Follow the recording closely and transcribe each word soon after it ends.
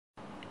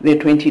The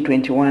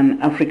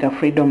 2021 Africa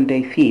Freedom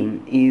Day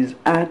theme is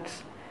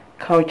Arts,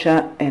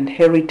 Culture and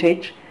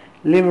Heritage,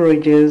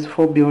 Leverages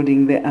for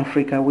Building the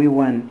Africa We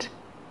Want.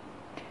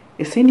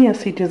 A senior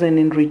citizen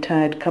and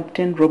retired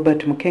Captain Robert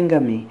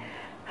Mukengami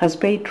has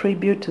paid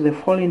tribute to the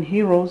fallen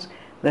heroes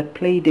that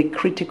played a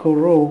critical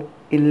role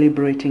in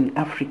liberating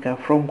Africa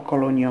from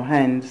colonial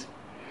hands.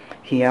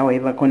 He,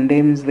 however,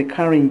 condemns the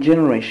current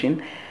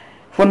generation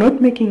for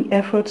not making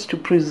efforts to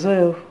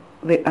preserve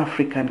the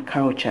African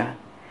culture.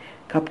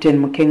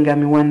 Captain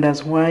Mukengami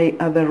wonders why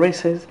other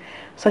races,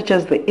 such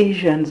as the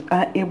Asians,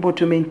 are able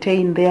to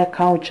maintain their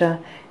culture.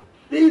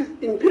 These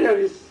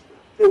imperialists,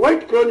 the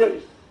white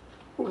colonialists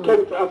who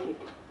came to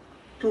Africa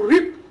to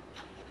reap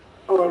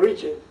our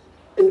riches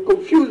and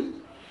confuse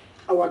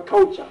our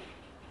culture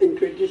and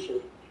tradition.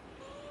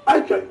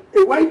 Actually,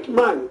 a white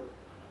man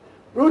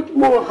brought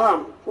more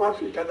harm to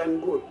Africa than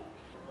good,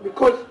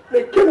 because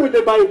they came with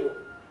the Bible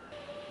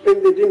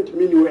and they didn't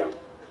mean well.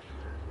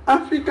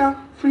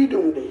 Africa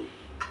Freedom Day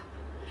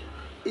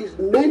is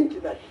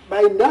meant that by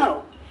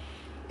now,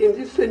 in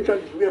this century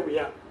where we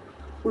are,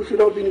 we should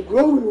have been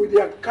growing with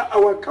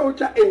our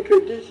culture and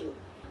tradition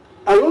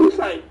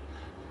alongside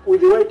with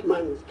the white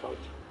man's culture.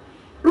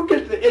 Look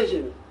at the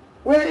Asians,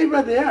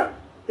 wherever they are,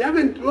 they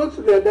haven't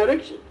lost their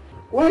direction.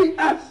 Why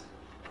us?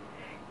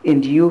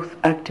 And youth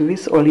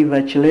activist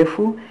Oliver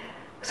Chilefu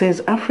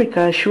says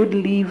Africa should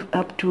live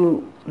up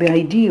to the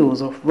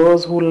ideals of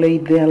those who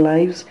laid their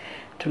lives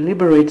to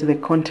liberate the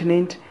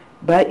continent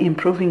by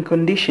improving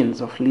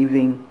conditions of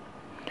living.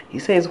 He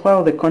says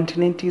while the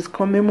continent is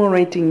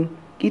commemorating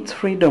its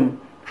freedom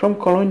from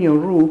colonial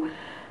rule,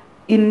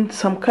 in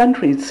some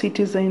countries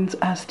citizens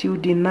are still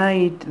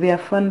denied their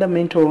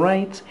fundamental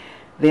rights,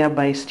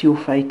 thereby still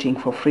fighting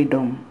for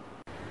freedom.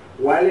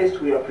 Whilst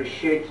we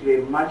appreciate the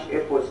much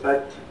efforts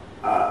that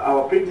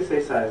our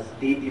predecessors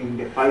did in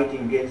the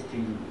fighting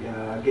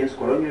against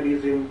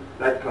colonialism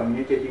that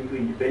culminated into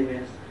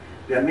independence,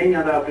 there are many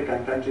other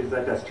African countries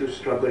that are still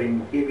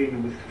struggling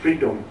even with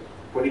freedom,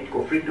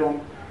 political freedom,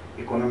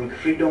 economic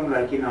freedom,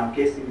 like in our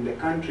case in the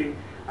country.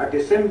 At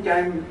the same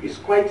time, it's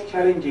quite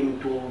challenging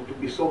to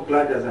be so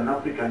glad as an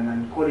African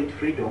and call it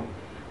freedom,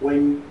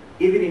 when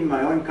even in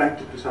my own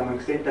country, to some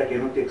extent, I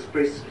cannot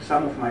express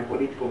some of my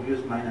political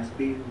views minus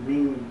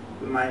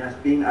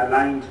being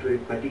aligned to a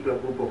particular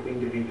group of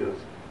individuals.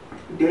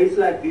 Days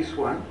like this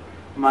one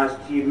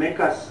must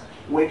make us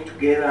work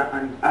together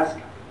and ask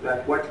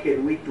that what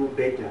can we do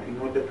better in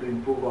order to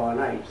improve our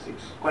lives.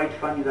 It's quite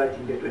funny that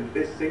in the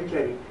 21st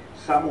century,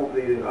 some of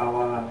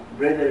our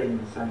brethren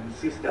and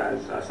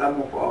sisters,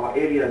 some of our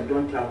areas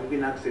don't have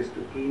even access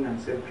to clean and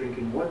safe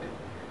drinking water.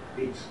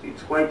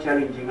 It's quite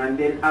challenging. And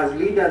then as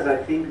leaders, I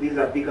think these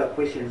are bigger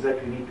questions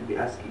that we need to be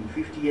asking.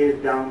 50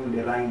 years down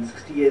the line,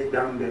 60 years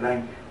down the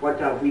line, what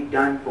have we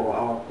done for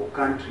our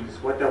countries?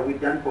 What have we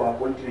done for our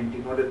continent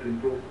in order to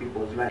improve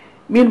people's lives?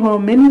 Meanwhile,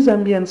 many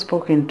Zambians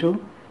spoken to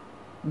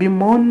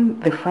bemoan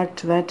the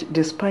fact that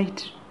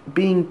despite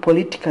being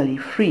politically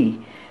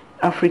free,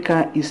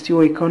 Africa is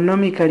still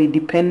economically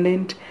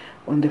dependent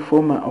on the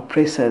former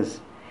oppressors.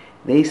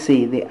 They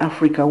say the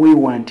Africa we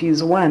want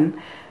is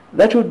one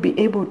that would be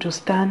able to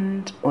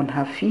stand on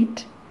her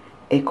feet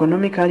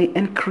economically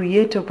and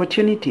create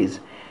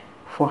opportunities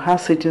for her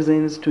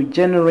citizens to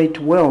generate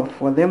wealth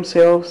for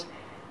themselves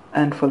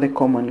and for the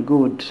common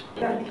good.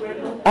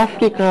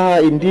 Africa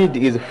indeed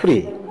is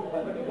free.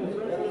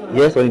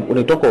 Yes, when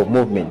we talk of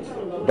movements.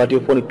 But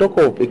if when we talk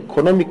of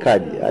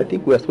economically, I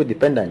think we are still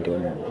dependent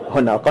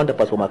on our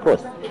counterparts from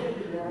across.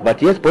 But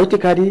yes,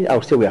 politically, I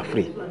would say we are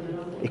free.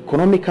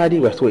 Economically,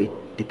 we are still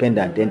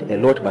dependent, and a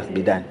lot must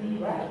be done.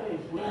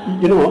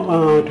 You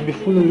know, to be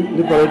fully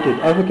liberated,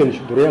 Africans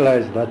should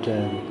realize that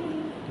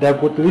they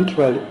have got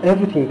literally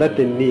everything that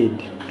they need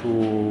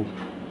to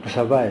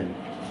survive.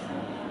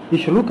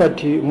 If you look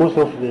at most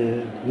of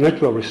the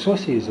natural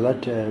resources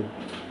that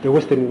the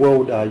Western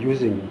world are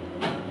using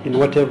in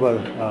whatever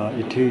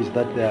it is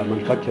that they are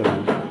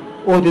manufacturing,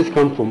 all this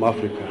comes from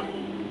Africa.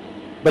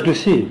 But you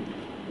see,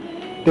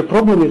 the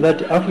problem is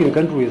that African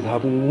countries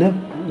have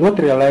not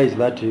realized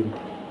that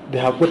they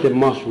have got a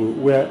muscle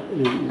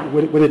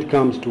when it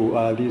comes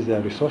to these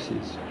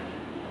resources,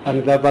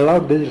 and they have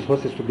allowed these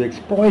resources to be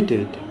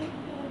exploited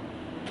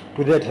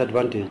to their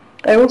disadvantage.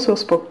 I also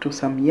spoke to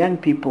some young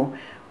people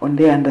on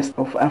their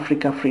understanding of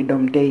Africa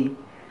Freedom Day.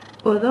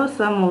 Although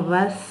some of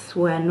us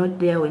were not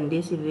there when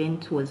this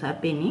event was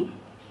happening,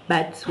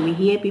 but we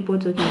hear people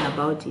talking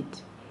about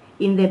it.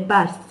 In the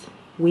past,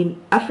 when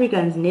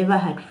Africans never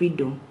had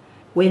freedom,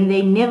 when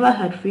they never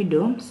had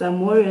freedom, some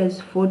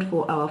warriors fought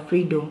for our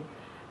freedom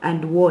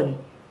and won.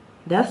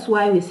 That's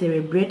why we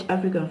celebrate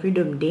African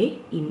Freedom Day,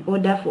 in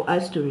order for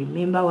us to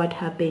remember what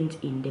happened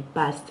in the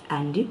past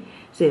and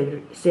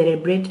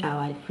celebrate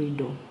our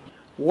freedom.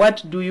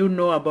 What do you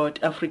know about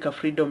Africa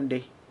Freedom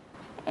Day?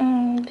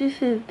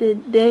 This is the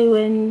day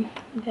when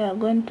they are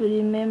going to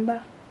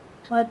remember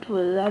what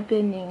was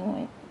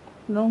happening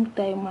long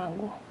time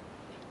ago,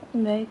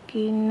 like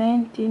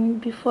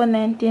before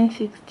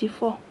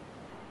 1964.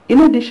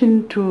 In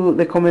addition to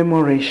the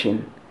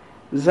commemoration,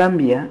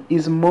 Zambia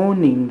is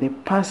mourning the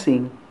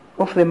passing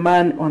of the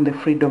man on the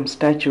freedom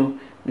statue,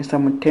 Mr.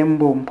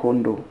 Mutembo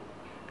Mpondo.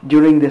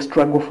 During the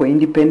struggle for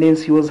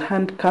independence, he was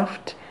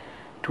handcuffed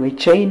to a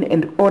chain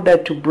and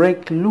ordered to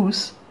break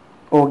loose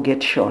or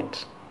get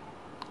shot.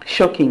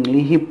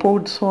 Shockingly, he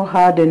pulled so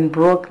hard and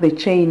broke the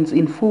chains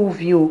in full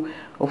view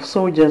of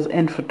soldiers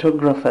and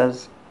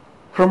photographers.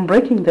 From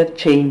breaking that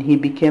chain, he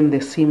became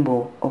the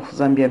symbol of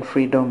Zambian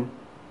freedom.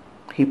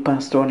 He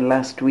passed on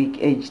last week,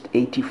 aged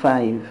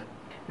 85.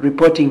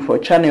 Reporting for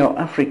Channel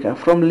Africa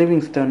from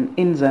Livingstone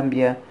in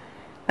Zambia,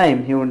 I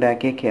am Hilda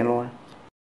Kekelwa.